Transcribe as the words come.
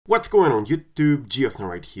What's going on YouTube, Geosn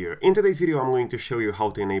right here. In today's video I'm going to show you how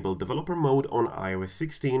to enable developer mode on iOS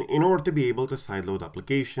 16 in order to be able to sideload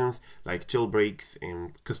applications like jailbreaks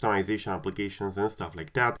and customization applications and stuff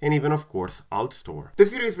like that, and even of course alt store.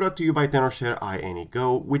 This video is brought to you by TenorShare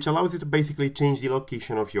iAnyGo, which allows you to basically change the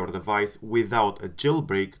location of your device without a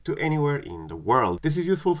jailbreak to anywhere in the world. This is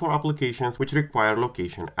useful for applications which require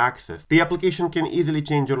location access. The application can easily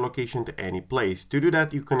change your location to any place. To do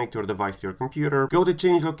that, you connect your device to your computer, go to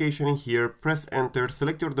change location in here, press enter,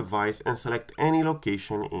 select your device and select any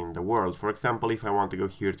location in the world. For example, if I want to go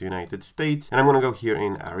here to United States and I'm going to go here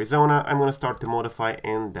in Arizona, I'm going to start to modify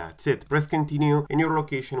and that's it. Press continue and your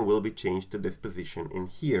location will be changed to this position in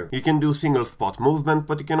here. You can do single spot movement,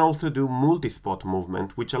 but you can also do multi-spot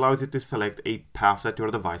movement, which allows you to select a path that your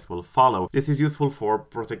device will follow. This is useful for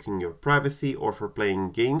protecting your privacy or for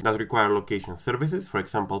playing games that require location services, for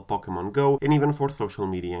example Pokemon Go, and even for social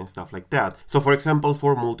media and stuff like that. So for example,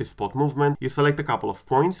 for multi-spot movement, you select a couple of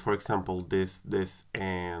points, for example this,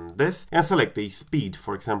 and select a speed,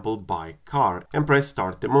 for example by car, and press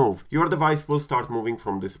start to move. Your device will start moving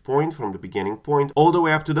from this point, from the beginning point, all the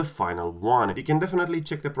way up to the final one. You can definitely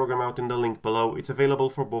check the program out in the link below. It's available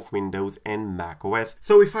for both Windows and Mac OS.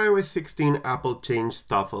 So with iOS 16, Apple changed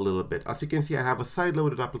stuff a little bit. As you can see, I have a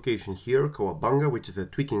side-loaded application here, Kowabunga, which is a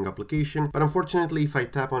tweaking application, but unfortunately if I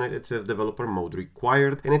tap on it, it says developer mode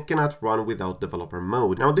required, and it cannot run without developer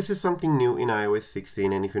mode. Now this is something new in iOS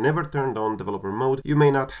 16, and if you never turned on developer mode, you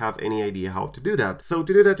may not have any idea how to do that. So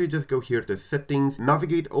to do that, we just go here to settings,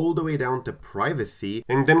 navigate all the way down to privacy,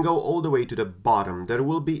 and then go all the way to the bottom. There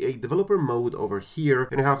will be a developer mode over here,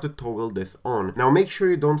 and you have to toggle this on. Now make sure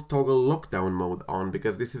you don't toggle lockdown mode on,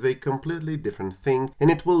 because this is a completely different thing,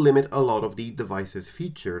 and it will limit a lot of the device's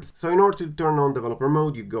features. So in order to turn on developer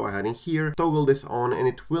mode, you go ahead in here, toggle this on, and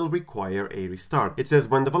it will require a restart. It says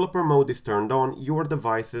when developer mode is turned on, your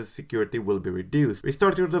device's security will be reduced.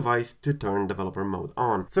 Restart your device to turn developer mode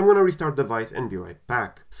on. So I'm going to restart the device and be right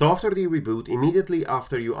back. So after the reboot, immediately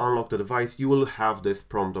after you unlock the device, you will have this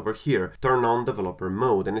prompt over here, turn on developer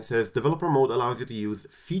mode, and it says developer mode allows you to use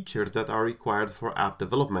features that are required for app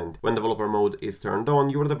development. When developer mode is turned on,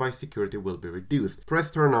 your device security will be reduced.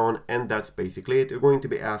 Press turn on, and that's basically it. You're going to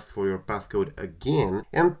be asked for your passcode again,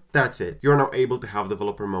 and that's it. You're now able to have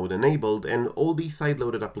developer mode enabled, and all these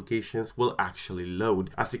side-loaded applications will actually load,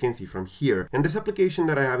 as you can see from here. And this application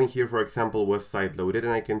that I have in here, for example, was side-loaded,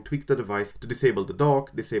 and I can tweak the device to disable the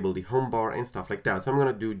dock, disable the home bar, and stuff like that. So I'm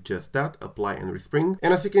gonna do just that, apply and respring.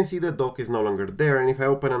 And as you can see, the dock is no longer there, and if I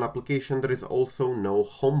open an application, there is also no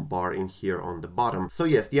home bar in here on the bottom. So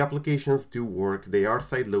yes, the applications do work, they are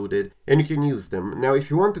side-loaded, and you can use them. Now, if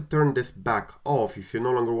you want to turn this back off, if you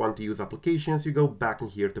no longer want to use applications, you go back in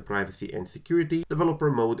here to privacy and security,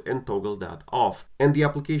 developer mode, and toggle that off. And the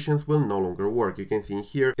applications will no longer work. You can see in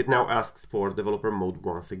here, it now asks for developer mode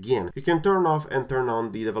once again. You can turn off and turn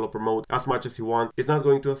on the developer mode as much as you want. It's not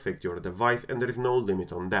going to affect your device, and there is no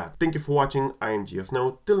limit on that. Thank you for watching. I am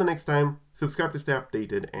Geosn. Till the next time, subscribe to stay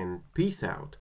updated, and peace out.